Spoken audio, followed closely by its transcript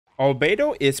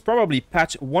Albedo is probably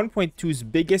patch 1.2's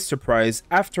biggest surprise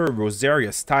after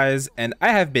Rosaria's ties, and I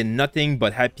have been nothing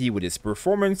but happy with his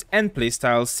performance and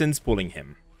playstyle since pulling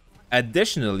him.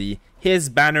 Additionally, his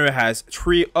banner has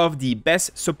 3 of the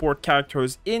best support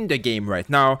characters in the game right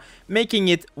now, making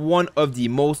it one of the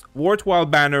most worthwhile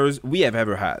banners we have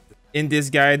ever had. In this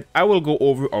guide, I will go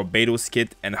over Albedo's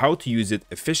kit and how to use it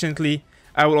efficiently.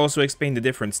 I will also explain the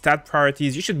different stat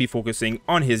priorities you should be focusing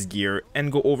on his gear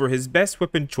and go over his best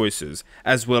weapon choices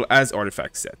as well as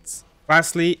artifact sets.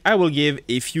 Lastly, I will give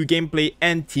a few gameplay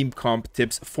and team comp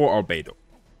tips for Albedo.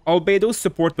 Albedo's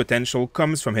support potential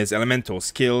comes from his elemental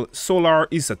skill, Solar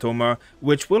Isatoma,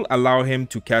 which will allow him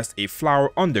to cast a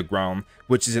flower on the ground,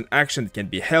 which is an action that can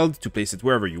be held to place it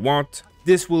wherever you want.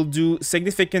 This will do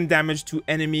significant damage to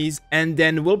enemies and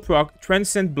then will proc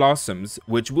Transcend Blossoms,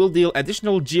 which will deal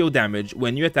additional geo damage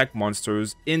when you attack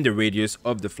monsters in the radius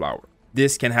of the flower.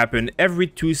 This can happen every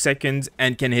 2 seconds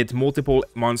and can hit multiple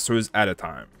monsters at a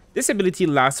time. This ability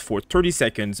lasts for 30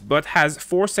 seconds but has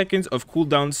 4 seconds of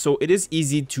cooldown, so it is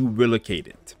easy to relocate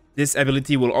it. This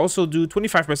ability will also do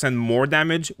 25% more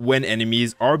damage when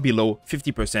enemies are below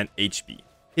 50% HP.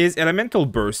 His Elemental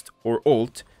Burst, or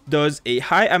ult, does a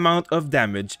high amount of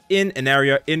damage in an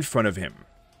area in front of him.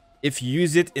 If you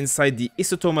use it inside the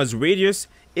Isotoma's radius,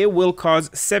 it will cause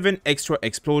 7 extra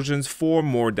explosions for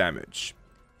more damage.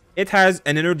 It has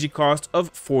an energy cost of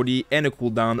 40 and a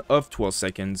cooldown of 12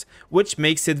 seconds, which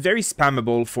makes it very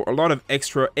spammable for a lot of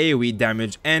extra AoE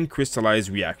damage and crystallized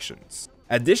reactions.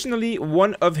 Additionally,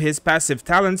 one of his passive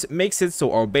talents makes it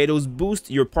so Albedo's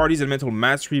boost your party's elemental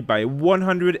mastery by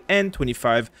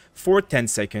 125 for 10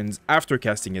 seconds after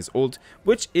casting his ult,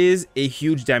 which is a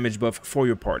huge damage buff for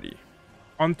your party.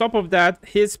 On top of that,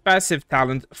 his passive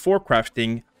talent for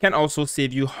crafting can also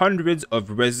save you hundreds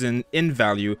of resin in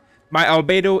value. My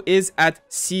Albedo is at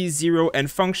C0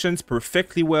 and functions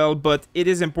perfectly well, but it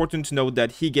is important to note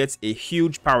that he gets a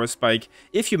huge power spike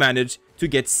if you manage to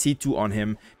get C2 on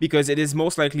him, because it is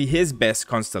most likely his best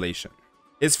constellation.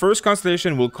 His first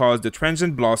constellation will cause the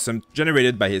Transient Blossom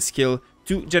generated by his skill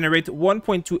to generate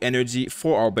 1.2 energy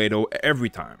for Albedo every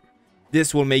time.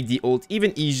 This will make the ult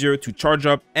even easier to charge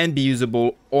up and be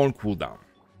usable on cooldown.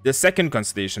 The second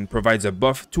constellation provides a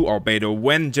buff to Albedo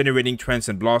when generating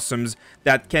Transcend Blossoms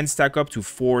that can stack up to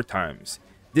 4 times.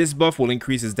 This buff will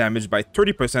increase his damage by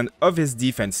 30% of his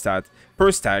defense stat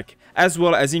per stack, as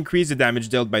well as increase the damage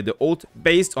dealt by the ult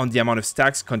based on the amount of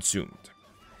stacks consumed.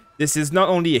 This is not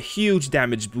only a huge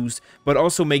damage boost, but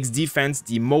also makes defense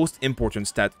the most important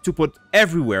stat to put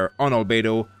everywhere on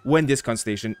Albedo when this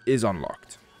constellation is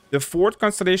unlocked. The fourth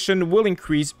constellation will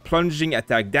increase plunging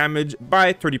attack damage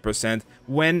by 30%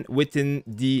 when within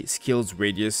the skill's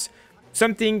radius,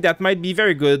 something that might be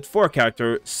very good for a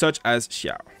character such as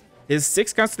Xiao. His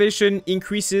sixth constellation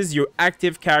increases your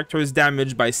active character's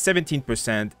damage by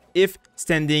 17% if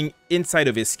standing inside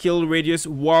of his skill radius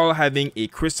while having a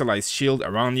crystallized shield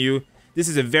around you. This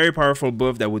is a very powerful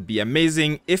buff that would be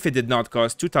amazing if it did not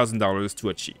cost $2,000 to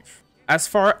achieve. As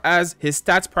far as his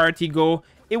stats priority go,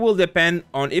 it will depend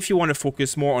on if you want to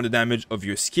focus more on the damage of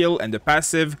your skill and the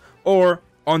passive or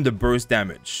on the burst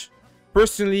damage.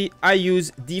 Personally, I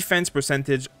use defense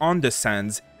percentage on the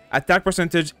sands. Attack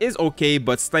percentage is okay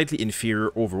but slightly inferior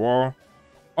overall.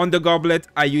 On the goblet,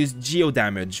 I use geo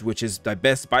damage, which is the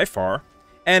best by far.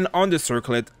 And on the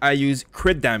circlet, I use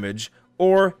crit damage,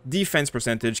 or defense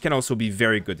percentage can also be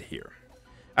very good here.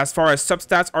 As far as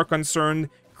substats are concerned,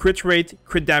 crit rate,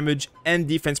 crit damage, and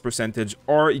defense percentage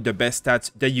are the best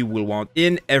stats that you will want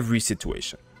in every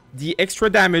situation. The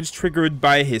extra damage triggered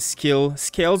by his skill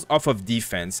scales off of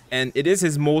defense, and it is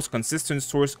his most consistent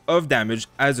source of damage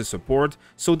as a support,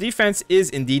 so defense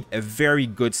is indeed a very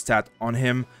good stat on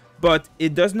him, but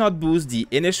it does not boost the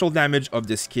initial damage of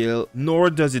the skill,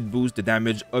 nor does it boost the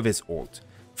damage of his ult.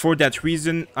 For that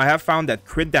reason, I have found that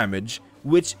crit damage,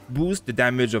 which boosts the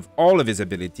damage of all of his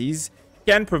abilities,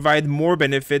 can provide more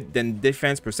benefit than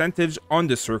defense percentage on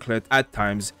the circlet at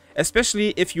times,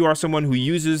 especially if you are someone who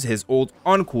uses his ult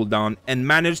on cooldown and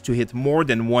manage to hit more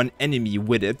than one enemy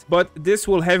with it, but this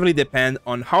will heavily depend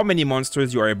on how many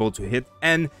monsters you are able to hit,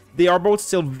 and they are both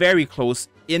still very close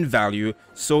in value,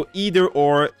 so either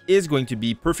or is going to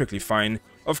be perfectly fine.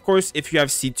 Of course, if you have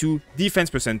C2, defense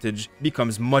percentage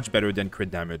becomes much better than crit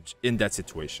damage in that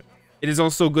situation. It is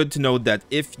also good to note that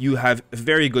if you have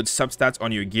very good substats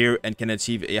on your gear and can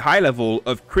achieve a high level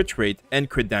of crit rate and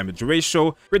crit damage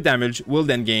ratio, crit damage will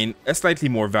then gain a slightly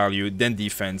more value than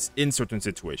defense in certain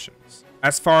situations.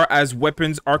 As far as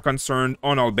weapons are concerned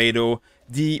on Albedo,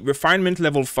 the Refinement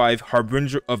Level 5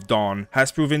 Harbinger of Dawn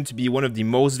has proven to be one of the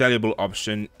most valuable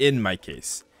options in my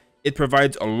case. It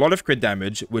provides a lot of crit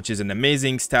damage, which is an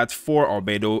amazing stat for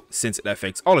Albedo since it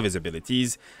affects all of his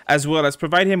abilities, as well as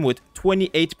provide him with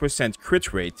 28%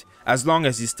 crit rate as long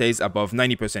as he stays above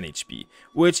 90% HP,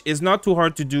 which is not too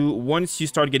hard to do once you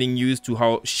start getting used to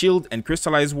how shield and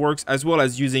crystallize works, as well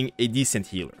as using a decent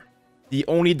healer. The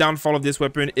only downfall of this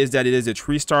weapon is that it is a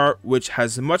 3-star, which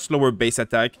has much lower base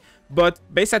attack, but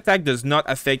base attack does not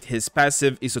affect his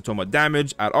passive Isotoma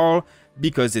damage at all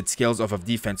because it scales off of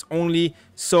defense only.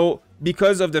 So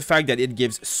because of the fact that it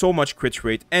gives so much crit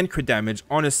rate and crit damage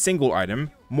on a single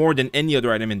item, more than any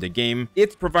other item in the game,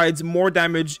 it provides more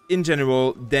damage in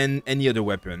general than any other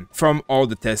weapon from all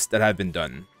the tests that have been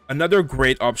done. Another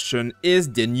great option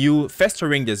is the new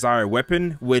Festering Desire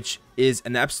weapon, which is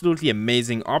an absolutely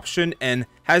amazing option and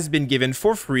has been given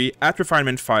for free at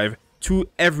Refinement 5 to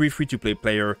every free-to-play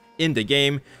player in the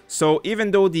game. So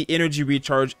even though the energy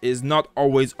recharge is not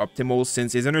always optimal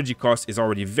since his energy cost is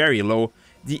already very low,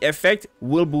 the effect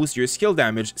will boost your skill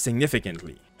damage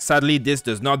significantly. Sadly, this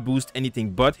does not boost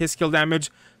anything but his skill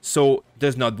damage, so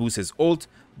does not boost his ult,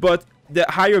 but the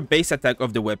higher base attack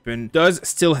of the weapon does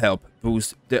still help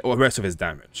boost the rest of his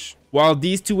damage. While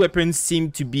these two weapons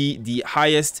seem to be the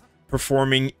highest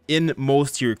performing in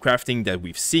most tier crafting that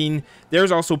we've seen,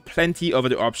 there's also plenty of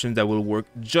other options that will work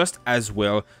just as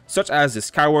well, such as the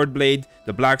Skyward Blade,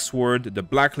 the Black Sword, the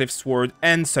Blacklift Sword,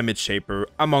 and Summit Shaper,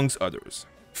 amongst others.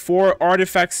 For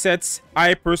artifact sets,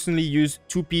 I personally use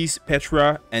 2-piece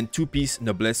Petra and 2-piece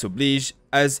Noblesse Oblige,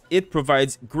 as it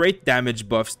provides great damage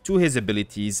buffs to his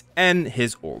abilities and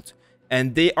his ult.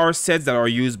 And they are sets that are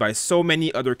used by so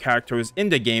many other characters in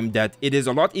the game that it is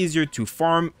a lot easier to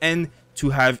farm and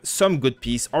to have some good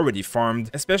piece already farmed,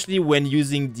 especially when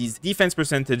using these defense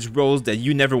percentage roles that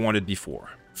you never wanted before.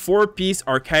 4-piece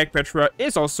Archaic Petra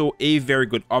is also a very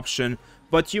good option,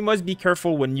 but you must be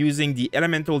careful when using the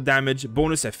elemental damage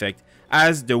bonus effect,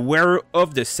 as the wearer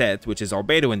of the set, which is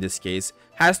Albedo in this case,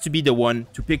 has to be the one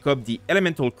to pick up the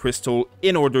elemental crystal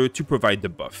in order to provide the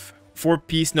buff.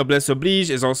 4-piece Noblesse Oblige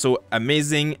is also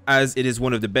amazing, as it is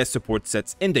one of the best support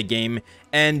sets in the game,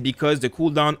 and because the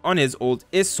cooldown on his ult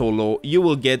is so low, you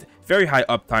will get very high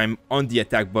uptime on the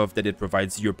attack buff that it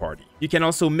provides your party. You can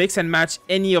also mix and match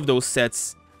any of those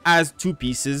sets as 2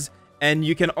 pieces, and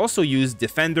you can also use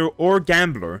Defender or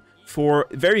Gambler for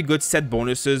very good set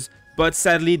bonuses, but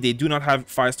sadly they do not have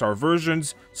 5-star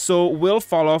versions, so will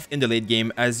fall off in the late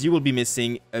game as you will be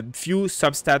missing a few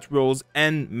substat roles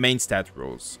and main stat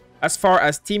roles. As far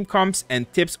as team comps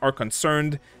and tips are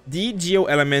concerned, the Geo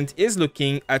element is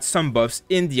looking at some buffs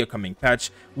in the upcoming patch,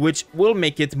 which will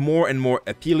make it more and more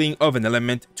appealing of an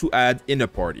element to add in a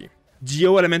party.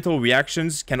 Geo elemental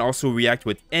reactions can also react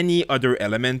with any other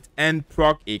element and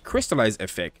proc a crystallize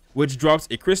effect, which drops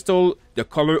a crystal the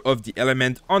color of the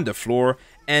element on the floor,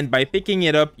 and by picking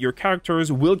it up, your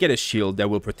characters will get a shield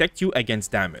that will protect you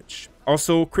against damage.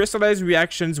 Also, crystallize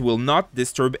reactions will not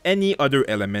disturb any other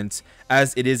elements,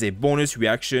 as it is a bonus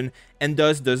reaction and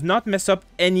thus does not mess up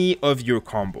any of your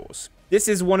combos. This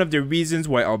is one of the reasons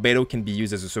why Albedo can be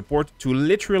used as a support to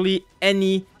literally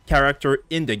any character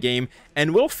in the game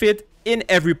and will fit in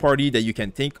every party that you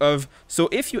can think of. So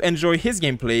if you enjoy his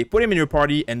gameplay, put him in your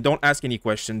party and don't ask any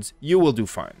questions, you will do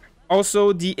fine.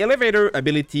 Also, the elevator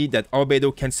ability that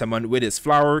Albedo can summon with his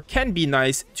flower can be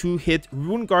nice to hit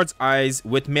Runeguard's eyes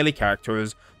with melee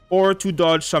characters or to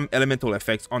dodge some elemental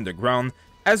effects on the ground,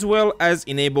 as well as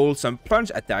enable some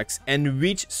plunge attacks and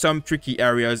reach some tricky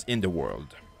areas in the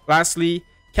world. Lastly,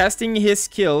 casting his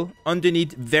skill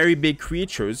underneath very big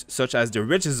creatures such as the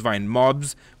Richest Vine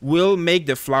mobs will make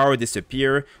the flower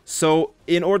disappear, so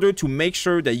in order to make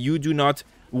sure that you do not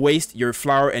waste your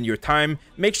flower and your time,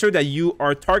 make sure that you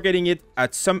are targeting it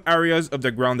at some areas of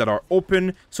the ground that are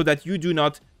open so that you do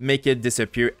not make it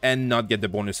disappear and not get the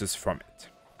bonuses from it.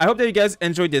 I hope that you guys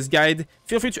enjoyed this guide.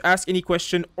 Feel free to ask any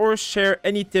question or share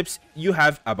any tips you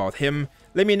have about him.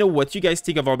 Let me know what you guys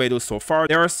think of Albedo so far.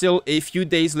 There are still a few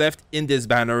days left in this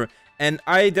banner, and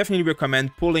I definitely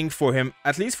recommend pulling for him,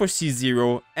 at least for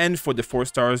C0 and for the 4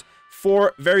 stars,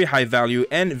 for very high value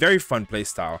and very fun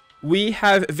playstyle. We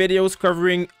have videos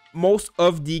covering most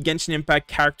of the Genshin Impact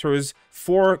characters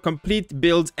for complete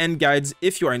builds and guides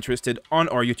if you are interested on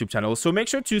our YouTube channel. So make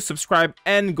sure to subscribe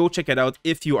and go check it out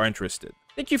if you are interested.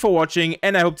 Thank you for watching,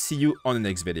 and I hope to see you on the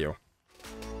next video.